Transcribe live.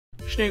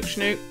Snoop,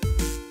 snoop.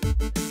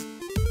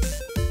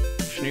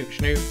 Snoop,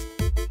 snoop.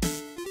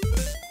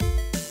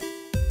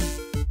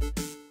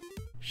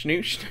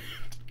 Snoop, snoop.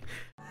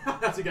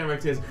 How's it going,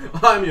 Wreckateers?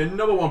 I'm your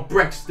 #1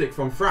 Brexit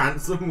from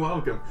France, and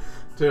welcome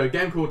to a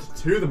game called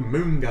To the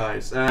Moon,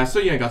 guys. So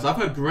yeah, guys, I've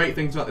heard great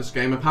things about this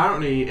game.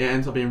 Apparently, it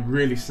ends up being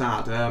really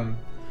sad.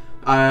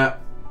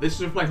 This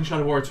is reflecting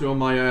Shadow Warrior 2 on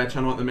my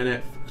channel at the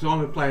minute, because I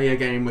want to play a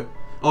game with...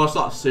 I'll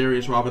start a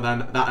series rather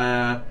than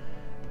that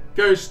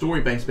goes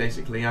story-based,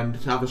 basically,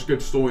 and to have this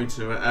good story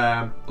to it,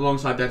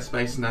 alongside Dead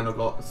Space, and then I've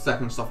got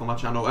second stuff on my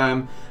channel.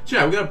 So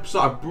yeah, we're going to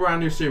start a brand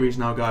new series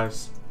now,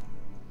 guys.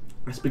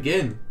 Let's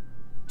begin.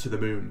 To the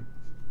Moon.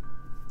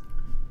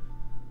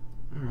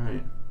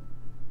 Alright.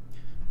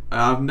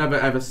 I've never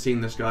ever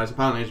seen this, guys.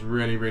 Apparently it's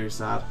really, really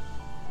sad.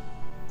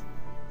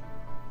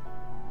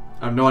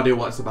 I have no idea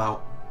what it's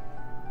about.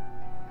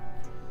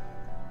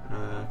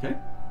 Okay.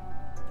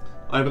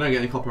 I hope I don't get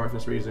any copyright for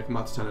this music. I'm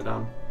about to turn it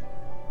down.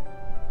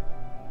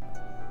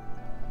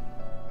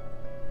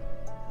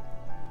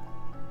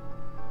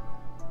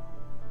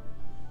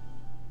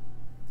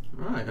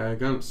 Alright,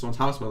 going to someone's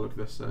house by the look at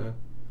this.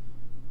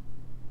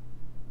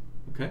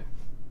 Okay.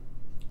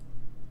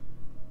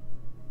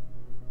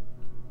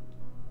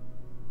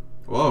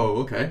 Whoa,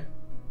 okay.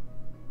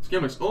 This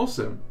game looks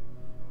awesome.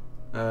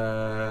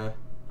 I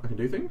can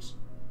do things?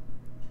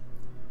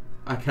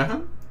 I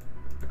can?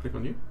 I click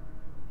on you.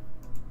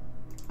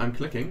 I'm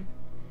clicking.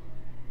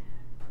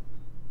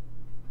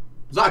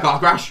 Was that a car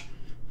crash?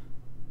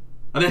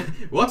 And then,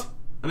 what?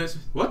 And it's,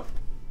 what?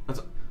 That's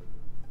a,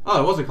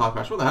 oh, it was a car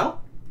crash. What the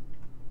hell?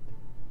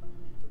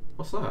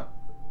 What's that?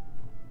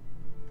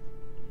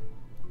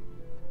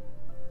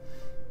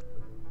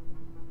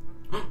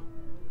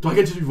 Do I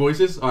get to do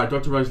voices? Alright,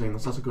 Dr. Rosling,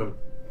 that's a good one.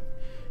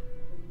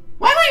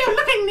 Where were you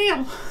looking,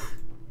 Neil?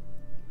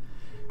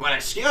 Well,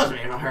 excuse me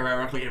for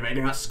heroically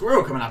evading that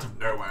squirrel coming out of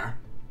nowhere.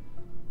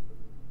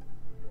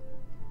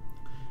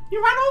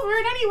 You ran over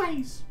it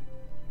anyways.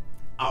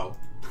 Oh.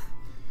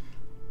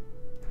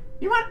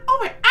 You ran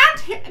over it and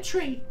hit a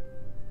tree.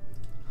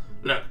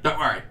 Look, don't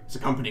worry, it's a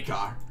company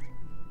car.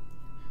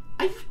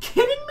 Are you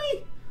kidding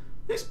me?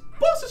 This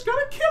boss is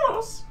gonna kill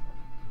us!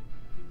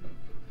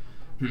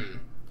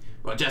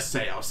 Well, just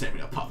say I was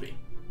saving a puppy.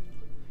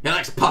 He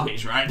likes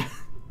puppies, right?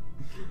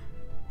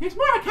 He's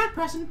more a cat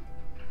person.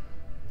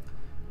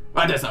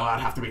 I guess that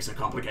would have to be so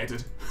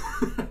complicated.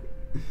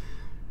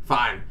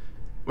 Fine.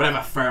 Whatever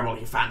pheromone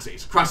he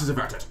fancies. Crisis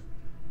averted.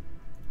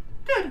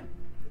 Good.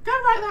 Go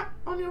write that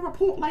on your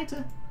report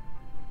later.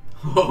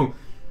 Oh.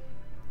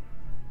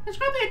 Let's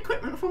grab the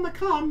equipment from the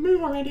car and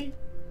move already.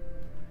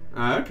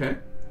 Okay.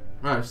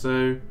 Right,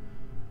 so...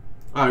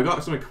 Oh, we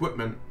got some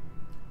equipment.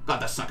 Got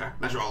the sucker.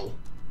 Let's roll.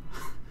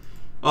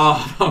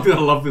 Oh, I'm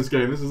gonna love this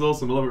game. This is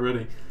awesome. I love it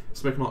already.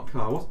 Smoke mark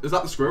car. What? Is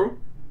that the squirrel?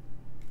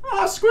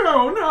 Ah,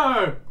 squirrel!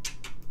 No!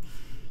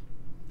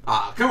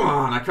 Ah, come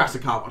on. I crashed the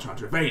car while trying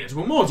to evade it.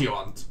 What more do you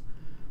want?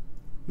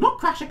 Not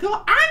crash a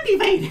car and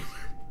evade it.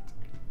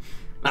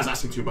 That's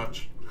asking too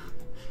much.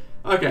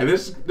 Okay,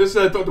 this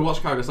Dr.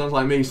 Watch character sounds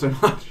like me so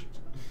much.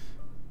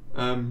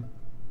 I'm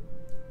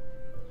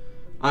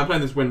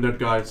playing this windowed,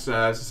 guys.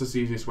 It's just the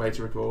easiest way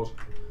to record.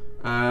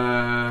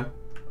 That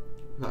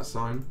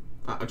sign.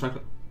 I'm trying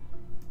to...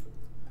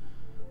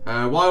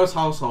 Wiles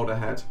household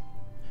ahead.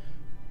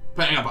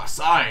 Putting up a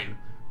sign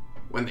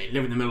when they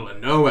live in the middle of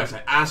nowhere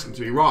to asking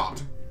to be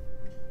robbed.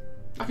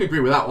 I can agree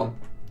with that one.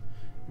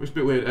 It's a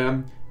bit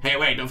weird. Hey,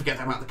 wait, don't forget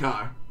about the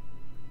car.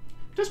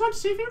 Just want to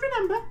see if you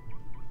remember.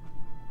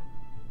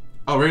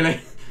 Oh, really?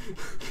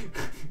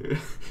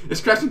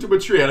 It's crashed into a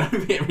tree. I don't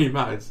think it really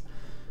matters.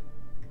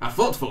 How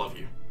thoughtful of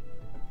you.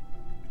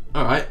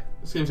 Alright,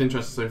 seems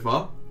interesting so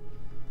far.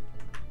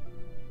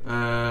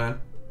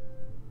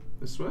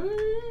 This way?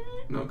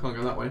 No, can't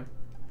go that way.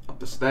 Up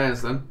the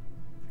stairs then.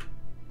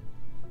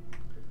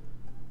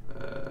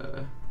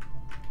 Can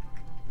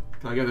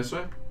I go this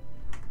way?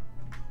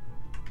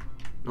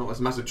 No,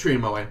 there's a massive tree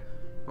in my way.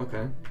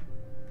 Okay.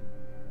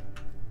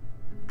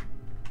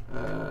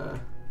 There's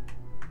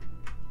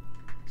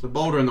a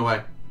boulder in the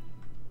way.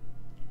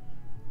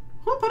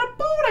 Who put a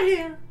boulder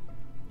here?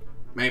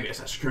 Maybe it's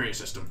a security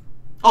system.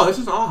 Oh, this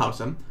isn't our house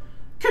then.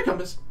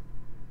 Cucumbers.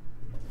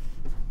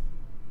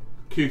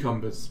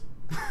 Cucumbers.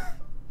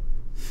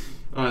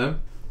 Alright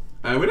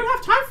then. We don't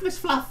have time for this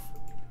fluff.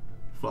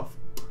 Fluff.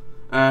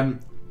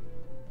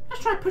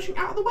 Let's try pushing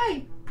out of the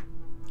way.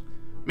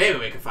 Maybe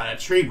we can find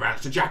a tree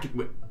branch to jack it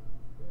with.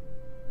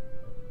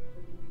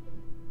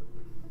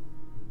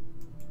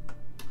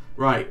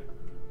 Right.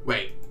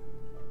 Wait.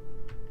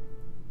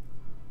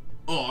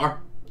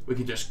 Or we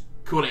can just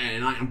call it in a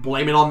night and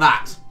blame it on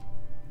that.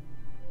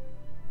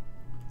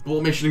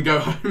 Abort mission and go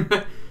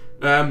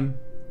home.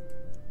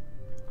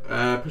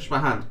 Push my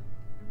hand.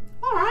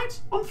 Alright,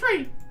 on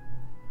 3.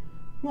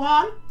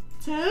 1,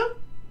 2,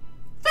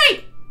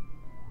 3!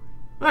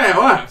 Hey, it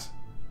worked!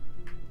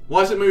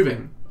 Why is it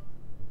moving?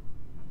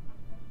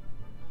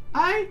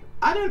 I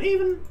don't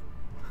even...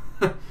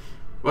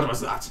 What was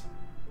that?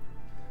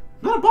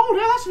 Not a boulder,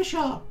 that's for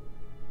sure.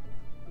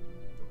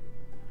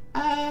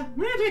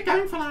 We need to get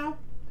going for now.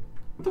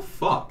 What the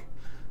fuck?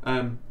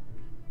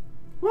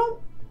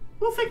 Well,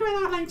 we'll figure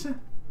it out later.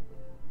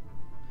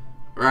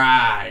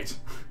 Right.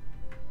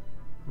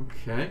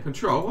 Okay.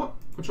 Control what?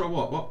 Control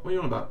what? What are you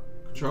on about?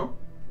 Control?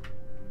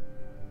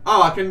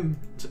 Oh, I can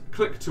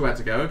click to where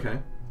to go. Okay.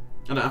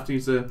 I don't have to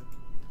use the...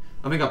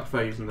 I think I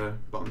prefer using the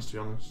buttons, to be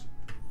honest.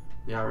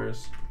 The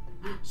arrows.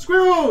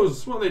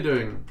 Squirrels! What are they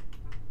doing?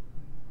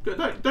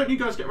 Don't you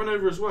guys get run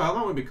over as well?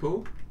 That would be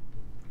cool.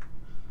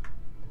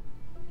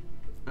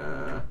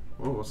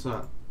 Oh, what's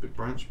that? Big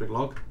branch, big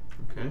log.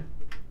 Okay.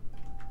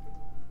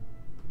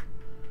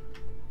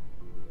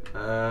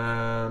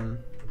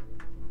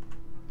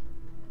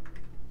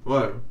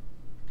 Whoa.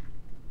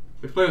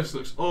 This place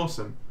looks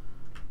awesome.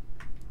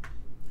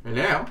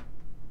 Hello?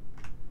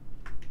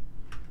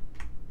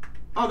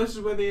 Oh, this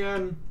is where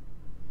the,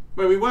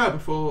 where we were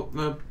before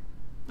the...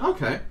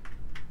 Okay.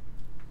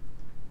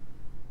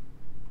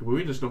 Were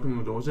we just knocking on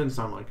the doors? Didn't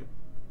sound like it.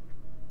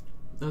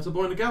 There's a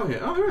boy and a girl here.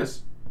 Oh, there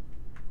is.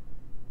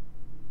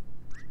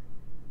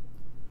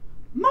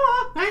 Ma,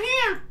 they're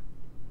here.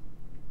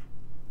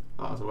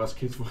 Oh, that's the worst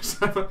kid's voice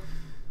ever.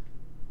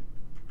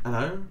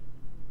 Hello?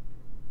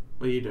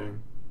 What are you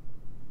doing?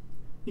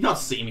 You can't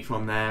see me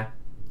from there.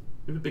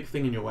 You have a big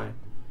thing in your way.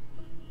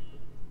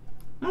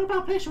 Not a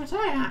bad place to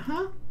retire at,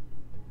 huh?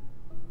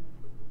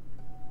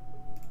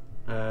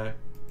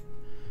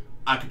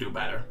 I could do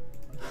better.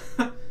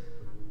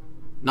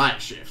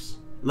 Night shifts.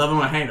 Love them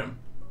or hate them.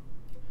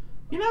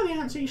 You know the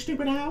answer, you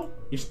stupid owl.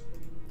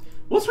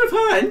 What's with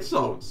her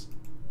insults?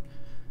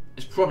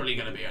 It's probably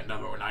gonna be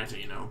another all-nighter,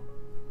 you know.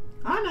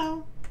 I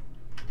know.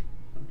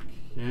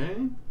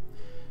 Okay.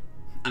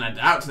 And I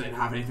doubt they'd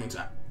have anything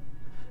to...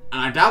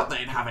 And I doubt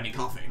they'd have any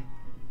coffee.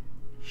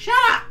 Shut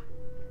up!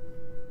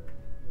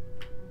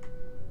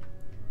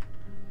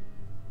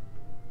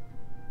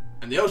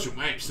 And the ocean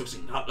waves still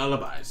sing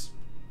lullabies.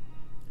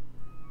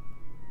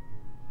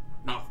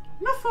 No.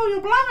 Not for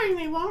your blabbering,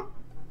 they won't.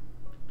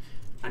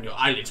 And your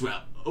eyelids will...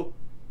 Oh.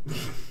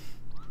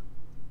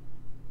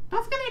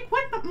 Don't forget the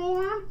equipment,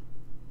 moron.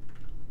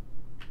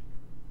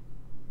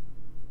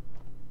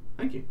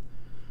 Thank you.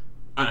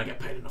 I don't get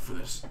paid enough for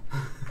this.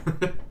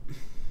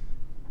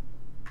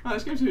 Oh,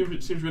 this game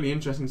seems really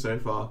interesting so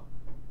far.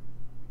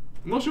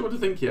 I'm not sure what to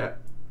think yet.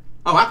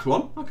 Oh, Act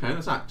 1? Okay,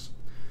 that's Acts.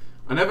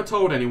 I never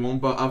told anyone,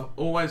 but I've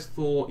always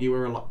thought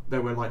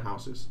there were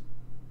lighthouses.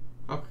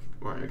 Okay,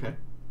 right, okay.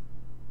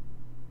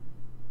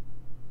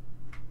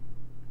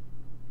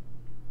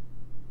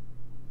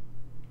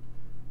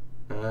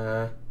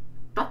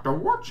 Dr.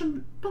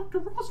 Watson, Dr.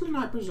 Roslin,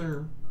 I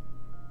presume.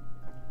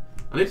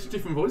 I need some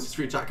different voices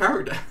for each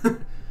character.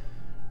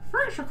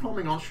 Thanks for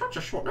coming on such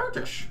a short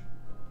notice.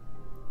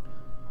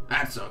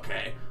 That's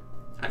okay.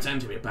 I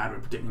tend to be bad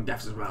with predicting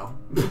deaths as well.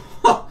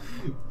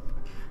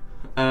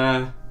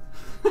 Are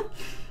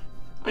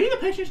you the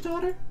patient's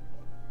daughter?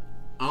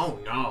 Oh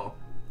no.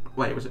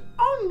 Wait, was it?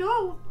 Oh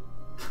no.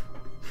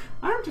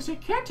 I'm just a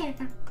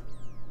caretaker.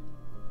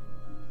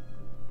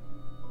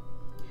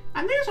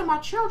 And these are my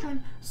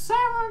children,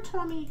 Sarah and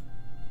Tommy.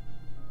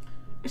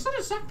 It's not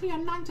exactly a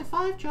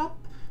 9-to-5 job,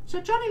 so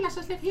Johnny lets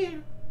us live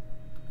here.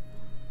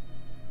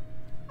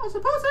 I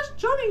suppose that's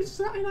Johnny's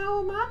in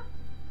our man.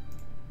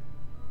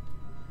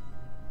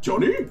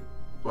 Johnny?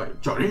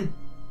 Wait, Johnny?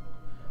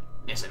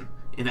 Listen,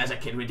 if there's a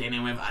kid we're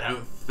dealing with, I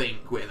don't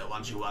think we're the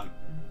ones you want.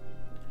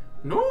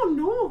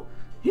 No,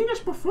 he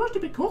just prefers to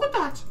be called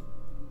that.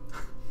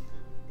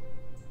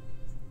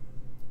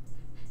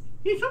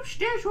 He's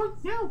upstairs right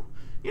now,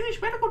 in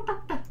his medical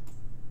doctor.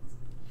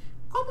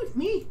 Come with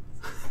me.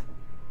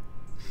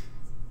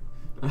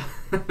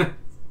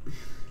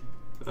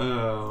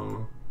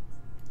 Oh.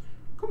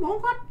 Come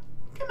on,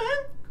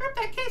 grab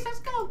that case, let's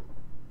go.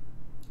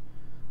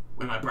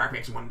 When my back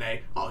breaks one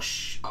day, I'll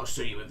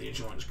sue you with the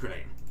insurance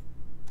claim.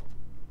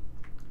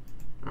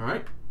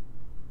 Alright.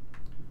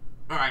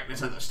 Alright,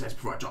 let's head upstairs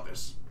before I drop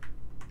this.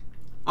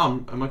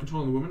 Am I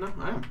controlling the woman now?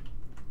 I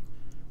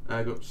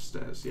am. Go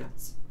upstairs,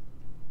 yes.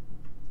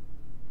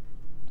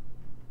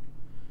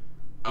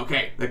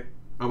 Okay,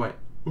 oh wait.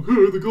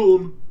 Okay, they're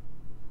gone.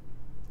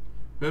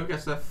 Whoever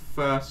gets there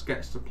first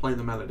gets to play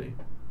the melody.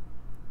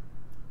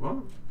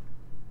 What?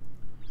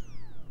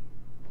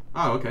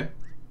 Oh, okay.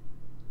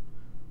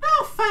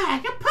 No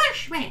fair, you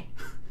pushed me.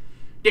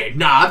 Did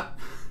not.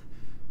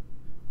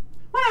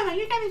 Whatever,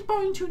 you get these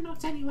boring 2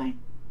 notes anyway.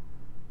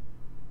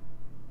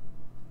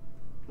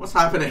 What's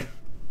happening?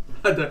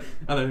 I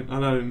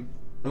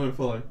don't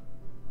follow.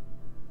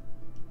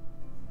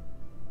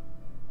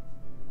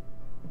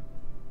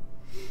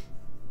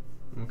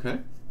 Okay.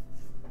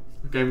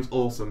 The game's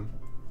awesome.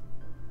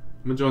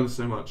 I'm enjoying this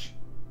so much.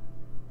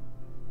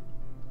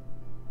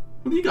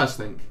 What do you guys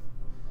think?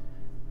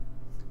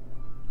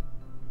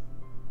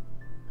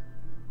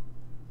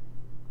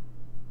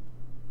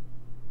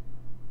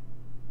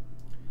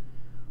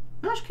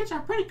 Those kids are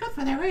pretty good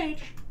for their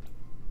age.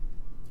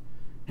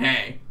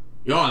 Hey,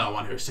 you're the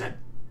one who said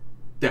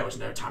there was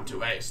no time to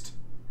waste.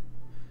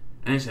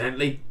 And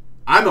incidentally,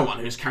 I'm the one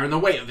who's carrying the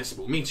weight of this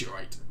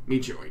meteoroid.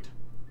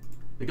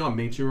 They got a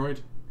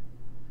meteoroid?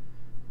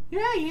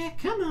 Yeah,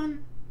 come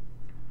on.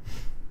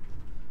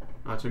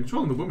 Alright, so I'm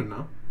controlling the woman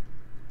now.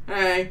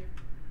 Hey!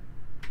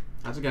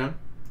 How's it going?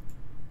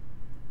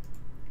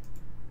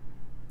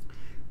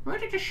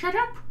 Ready to shut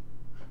up?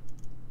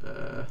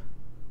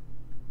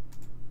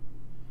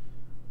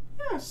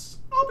 Yes,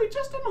 I'll be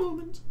just a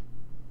moment.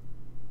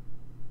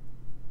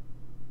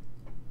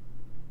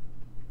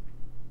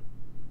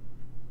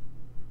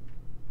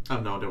 I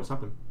have no idea what's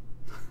happening.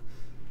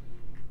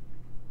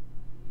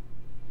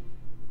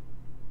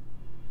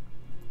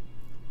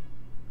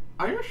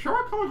 Are you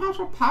sure common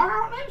household power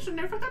outlets and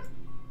everything?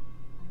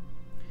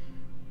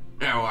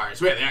 No worries,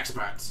 we're the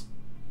experts.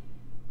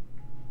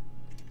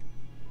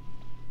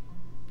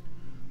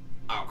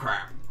 Oh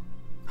crap.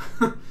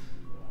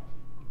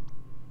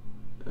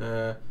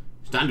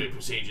 Standard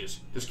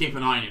procedures. Just keep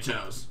an eye on your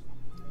toes.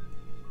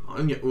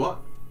 On your what?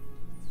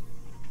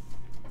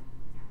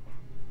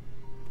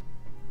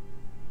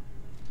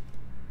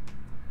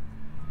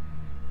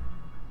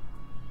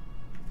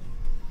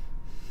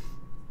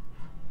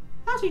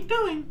 How's he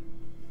doing?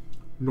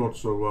 Not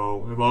so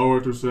well. If I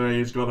were to say,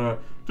 he's got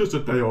just a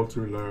day or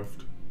two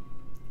left.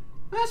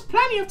 There's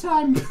plenty of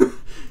time.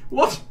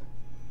 What?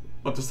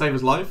 What, to save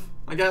his life,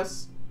 I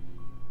guess?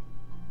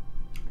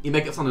 You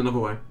make it sound another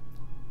way.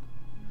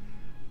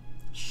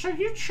 So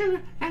you two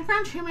can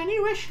grant him any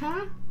wish,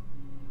 huh?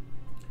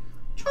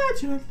 Try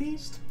to, at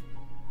least.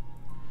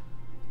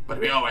 But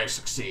we always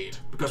succeed,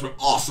 because we're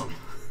awesome.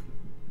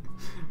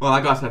 Well,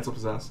 that guy's head's up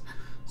his ass.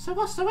 So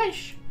what's the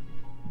wish?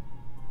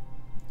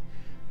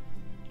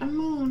 The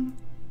moon.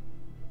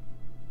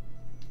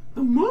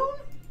 The moon?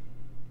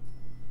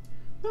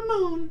 The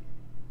moon.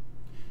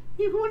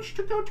 He wants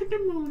to go to the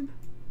moon.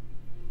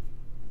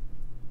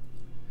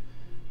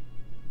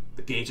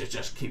 The gauge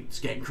just keeps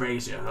getting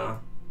crazier, huh?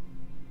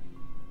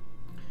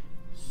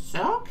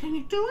 So, can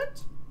you do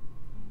it?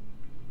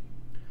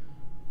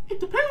 It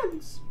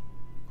depends.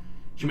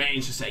 She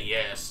means to say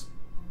yes.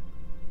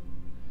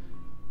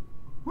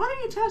 Why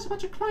don't you tell us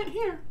about your client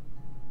here?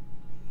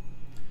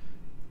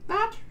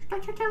 That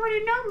you don't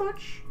really know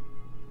much.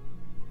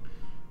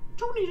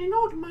 Johnny's an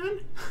old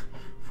man.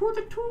 For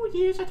the 2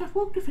 years that I've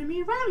worked with him,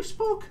 he rarely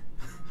spoke.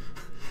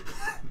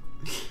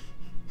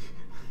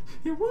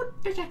 He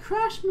worked as a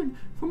craftsman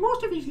for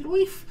most of his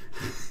life.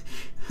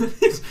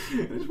 His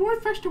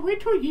wife passed away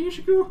 2 years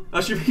ago.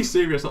 I should be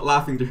serious, not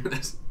laughing during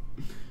this.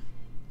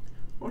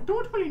 I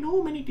don't really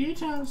know many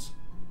details.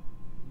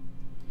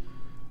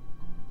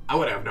 I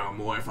would have known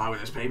more if I were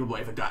this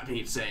paperboy, for God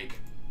Pete's sake.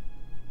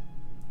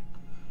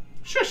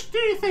 Shush, do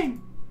your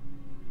thing.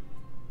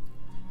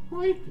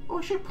 Why,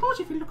 I suppose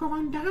if you look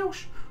around the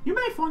house, you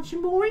may find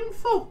some more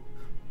info.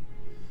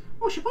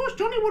 I suppose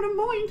Johnny wouldn't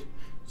mind,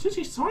 since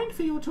he signed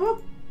for you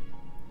two.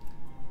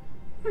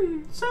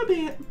 So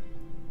be it.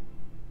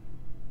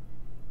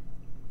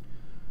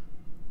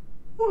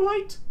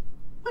 Alright,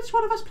 which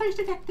one of us plays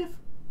detective?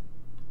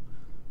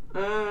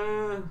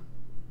 I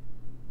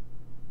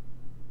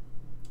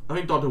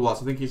think Dr.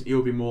 Watts. I think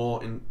he'll be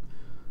more in.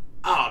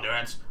 I'll do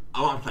it.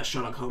 I want to play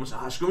Sherlock Holmes at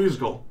High School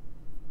Musical.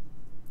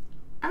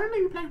 I don't know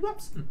you play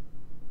whoops.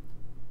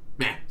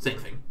 Meh, same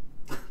thing.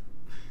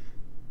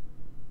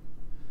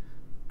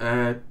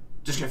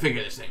 Just gonna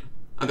figure this thing.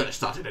 I'm gonna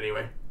start it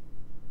anyway.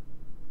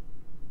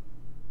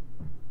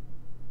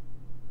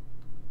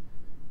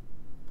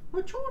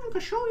 My children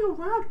can show you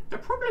around. They're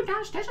probably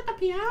downstairs at the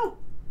piano.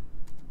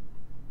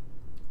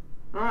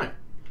 Alright,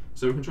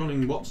 so we're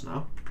controlling Watts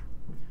now.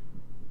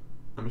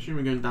 I'm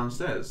assuming we're going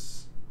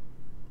downstairs.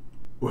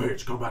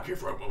 Wait, come back here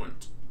for a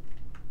moment.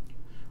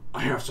 I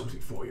have something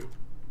for you.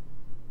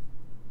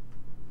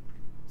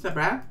 Is that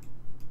Brad?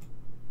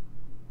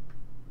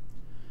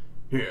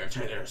 Here,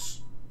 take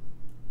this.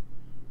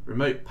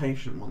 Remote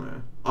patient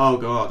monitor. Oh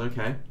god,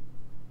 okay.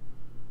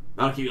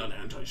 That'll keep you on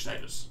there until your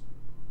status.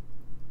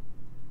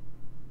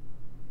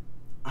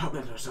 I hope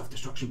there's no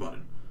self-destruction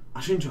button.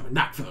 I seem to have a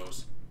knack for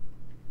those.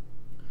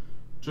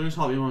 Johnny's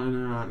heartbeat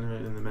monitor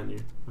in the menu.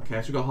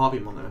 Okay, so we've got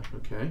heartbeat monitor.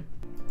 Okay.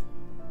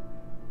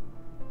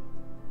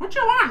 What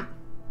you want?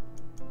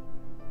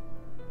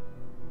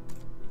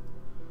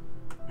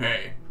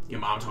 Hey, your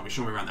mom told me to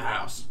show me around the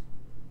house.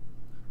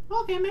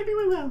 Okay, maybe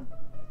we will.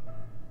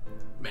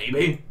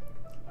 Maybe?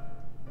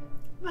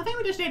 I think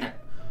we just need it.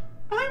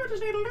 I think we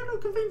just need a little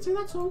convincing,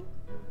 that's all.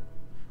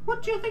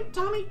 What do you think,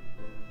 Tommy?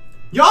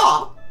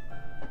 Yeah!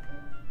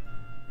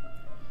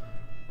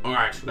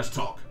 Alright, let's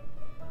talk.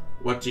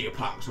 What do you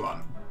punks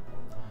want?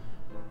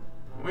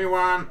 We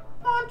want...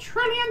 $1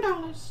 trillion.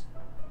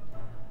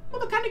 All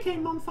the candy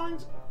cane mom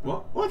finds.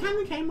 What? All the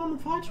candy cane mom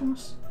finds from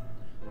us.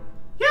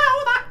 Yeah,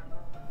 all that.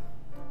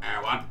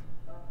 What?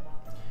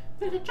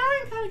 There's a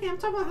giant candy cane on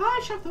top of a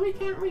high shelf that we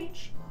can't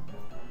reach.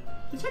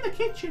 It's in the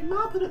kitchen.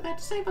 Ma put it there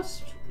to save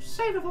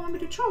it when we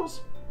do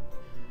chores.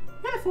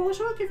 Therefore,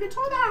 so we'll give you a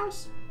tour of the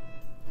house.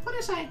 What do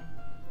you say?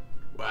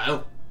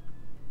 Well,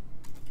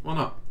 why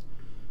not?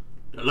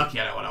 You're lucky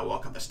I don't want to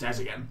walk up the stairs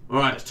again,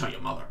 or I just tell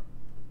your mother.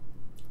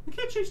 The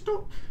kitchen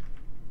store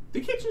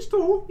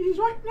is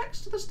right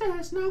next to the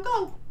stairs. Now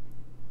go.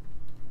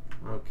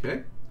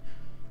 Okay.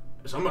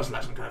 It's almost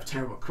like some kind of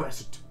terrible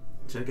quest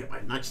to get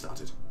my night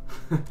started.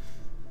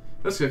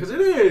 Let's go, because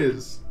it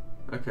is!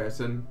 Okay, it's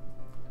in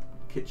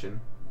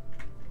kitchen.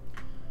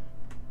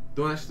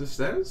 Door next to the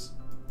stairs?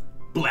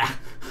 Blah!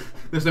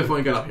 There's no point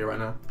in going up here right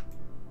now.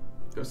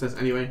 Go upstairs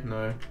anyway?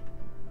 No.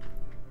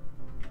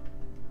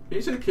 Can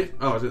you see the kitchen?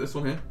 Oh, is it this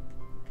one here?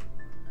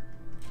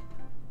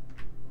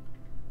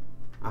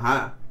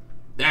 Aha!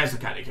 There's the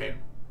candy cane.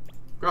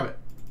 Grab it.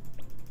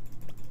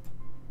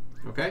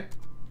 Okay.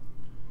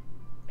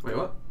 Wait,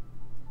 what?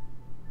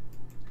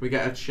 Can we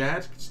get a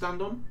chair to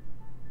stand on?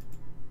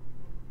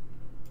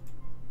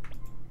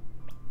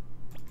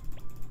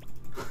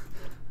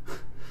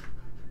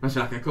 That's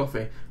like a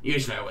coffee.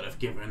 Usually I would have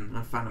given.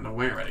 I found it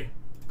away already.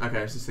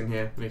 Okay, it's this thing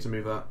here. I need to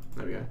move that.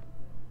 There we go.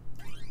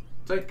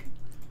 Take.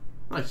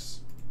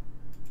 Nice.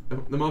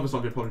 The mother's not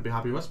going to probably be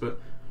happy with us,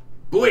 but...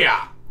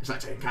 Booyah! It's like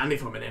taking candy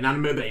from an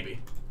inanimate baby.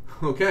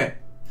 Okay.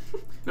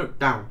 No,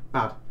 down.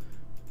 Bad.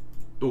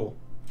 Door.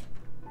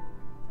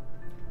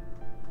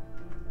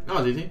 That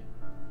was easy.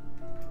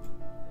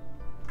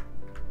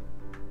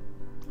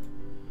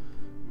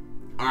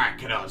 Alright,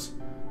 kiddos.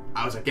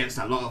 I was against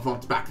a lot of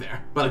odds back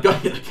there, but I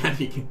got you the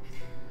candy cane.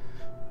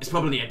 It's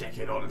probably a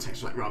decade old and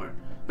tastes like rubber,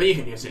 but you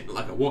can use it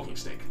like a walking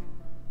stick.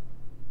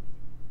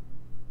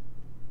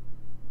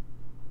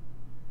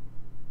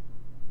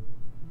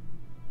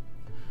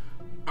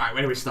 Alright,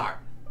 where do we start?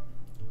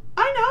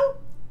 I know!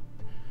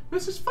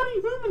 There's this funny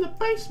room in the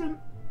basement.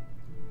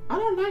 I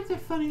don't like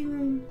that funny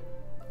room.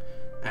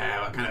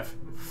 What kind of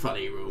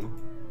funny room?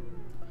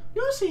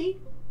 You'll see.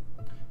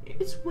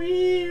 It's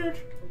weird.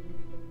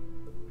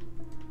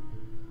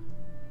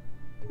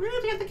 We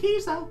need to get the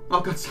keys though.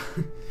 Oh god,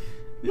 sorry.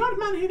 The old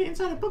man hid it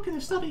inside a book in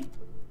the study.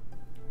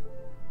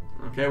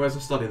 Okay, where's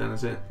the study then?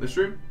 Is it this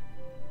room?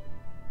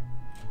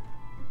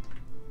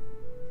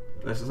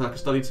 This is like a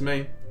study to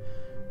me.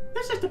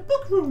 This is the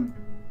book room.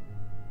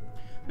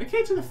 The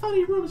key to the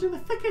funny room is in the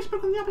thickest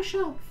book on the upper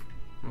shelf.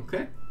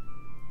 Okay.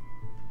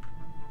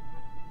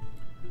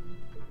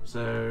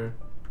 So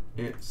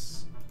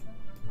it's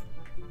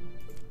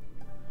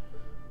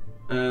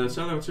so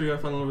level 2 I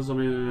found level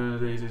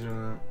zombie daisies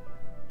and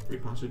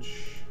read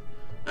passage.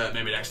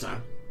 Maybe next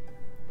time.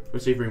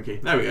 Receive room key.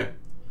 There we go.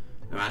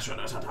 The man sure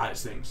knows how to hide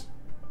his things.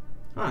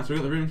 Alright, so we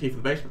got the room key for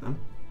the basement then.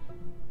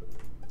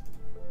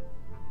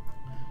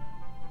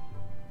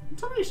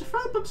 Tommy used to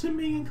throw books at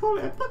me and call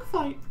it a book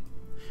fight.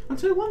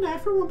 Until one day I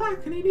threw one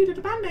back and he needed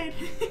a band-aid.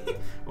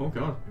 Oh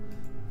god.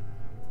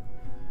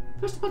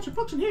 Just a bunch of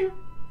books in here.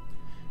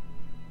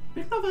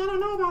 Big novel I don't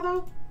know about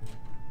though.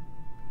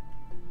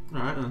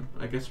 Alright then,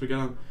 I guess we're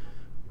gonna...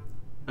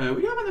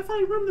 we go in the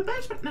funny room in the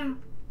basement now.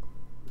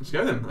 Let's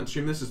go then. I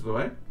assume this is the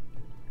way.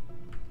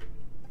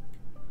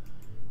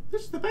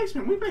 This is the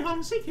basement. We play hide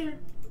and seek here.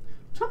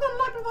 Turn on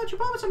the light without your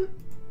bothersome.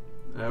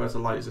 Where's the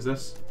light? Is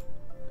this?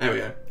 There we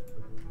go.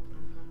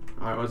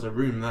 Alright, there's a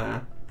room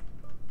there.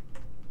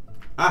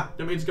 Ah!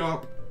 Didn't mean to go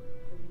up.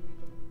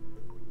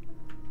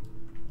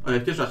 Oh, the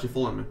kids are actually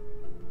following me.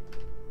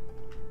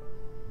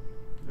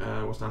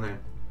 What's down here?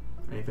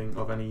 Anything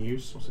of any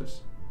use? What's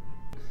this?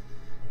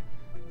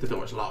 The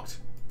door is locked.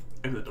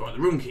 Open the door with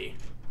the room key.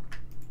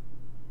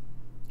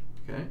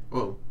 Okay.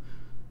 Oh.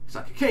 It's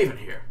like a cave in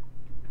here.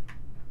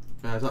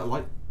 Is that a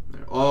light? No.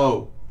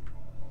 Oh.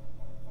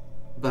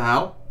 What the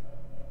hell?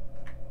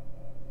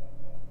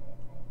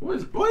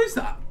 What is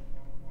that?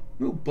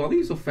 Little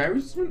bodies or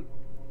fairies or something?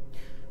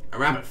 A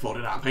rabbit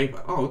folded out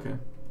paper. Oh, okay.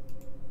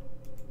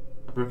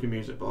 A broken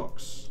music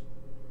box.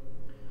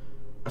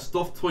 A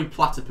stuffed toy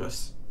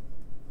platypus.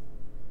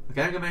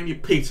 Okay, I'm gonna name you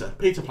Peter.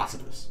 Peter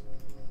Platypus.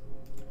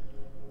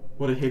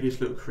 What a hideous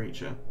little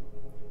creature.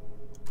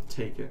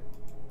 Take it.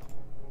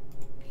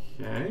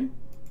 Okay.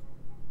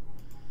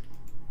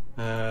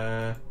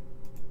 I'm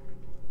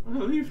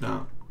gonna leave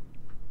now.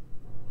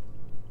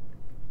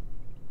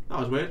 That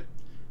was weird.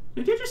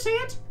 Did you just see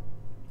it?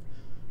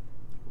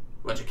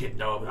 What'd your kid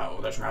know about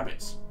all those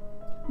rabbits?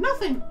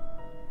 Nothing.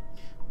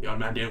 The old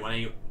man didn't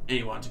want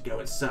anyone to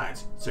go inside,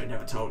 so he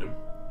never told him.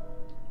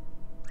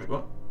 Wait,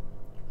 what?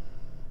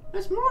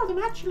 There's more of them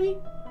actually.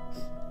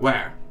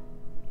 Where?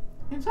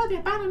 Inside the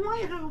abandoned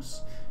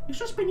lighthouse. It's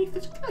just beneath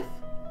this cliff.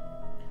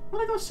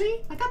 Wanna go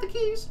see? I got the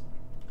keys.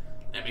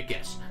 Let me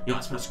guess, you're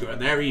not supposed to go in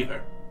there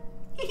either.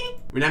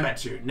 Remember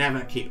to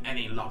never keep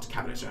any locked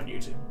cabinets around you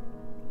two.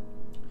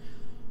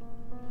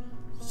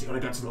 So you wanna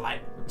go to the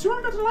light? Do you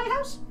wanna go to the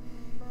lighthouse?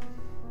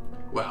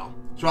 Well,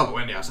 it's rather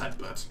windy outside,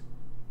 but...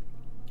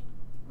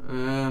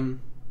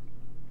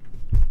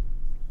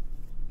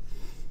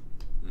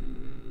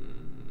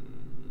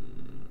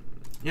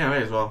 Yeah,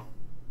 may as well.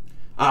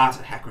 Ah,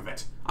 to heck with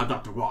it. I'm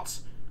Dr.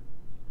 Watts.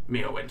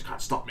 Me or wind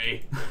can't stop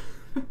me.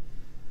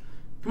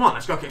 Come on,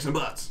 let's go kick some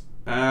butts.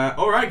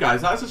 Alright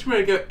guys, that's just where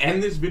we go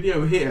end this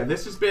video here.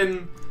 This has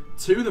been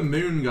To the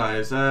Moon,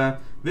 guys.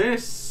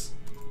 This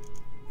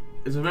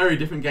is a very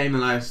different game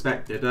than I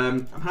expected.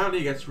 Apparently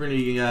it gets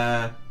really,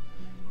 what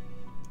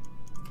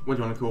do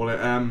you want to call it?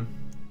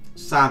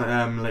 Sad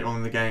later on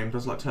in the game,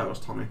 just like Turtles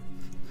Tommy.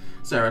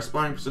 Sarah,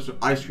 aspiring for such an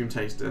ice cream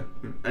taster,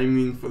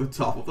 aiming for the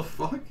top. What the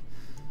fuck?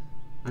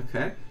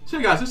 Okay.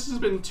 So guys, this has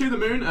been To the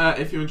Moon.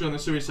 If you're enjoying the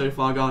series so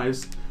far,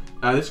 guys,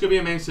 this is going to be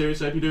a main series,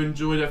 so if you do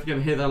enjoy it, don't forget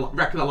to hit that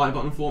like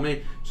button for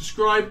me.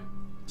 Subscribe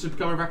to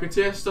become a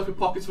Wreckateer, stuff your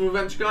pockets for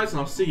adventure, guys, and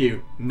I'll see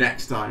you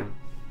next time.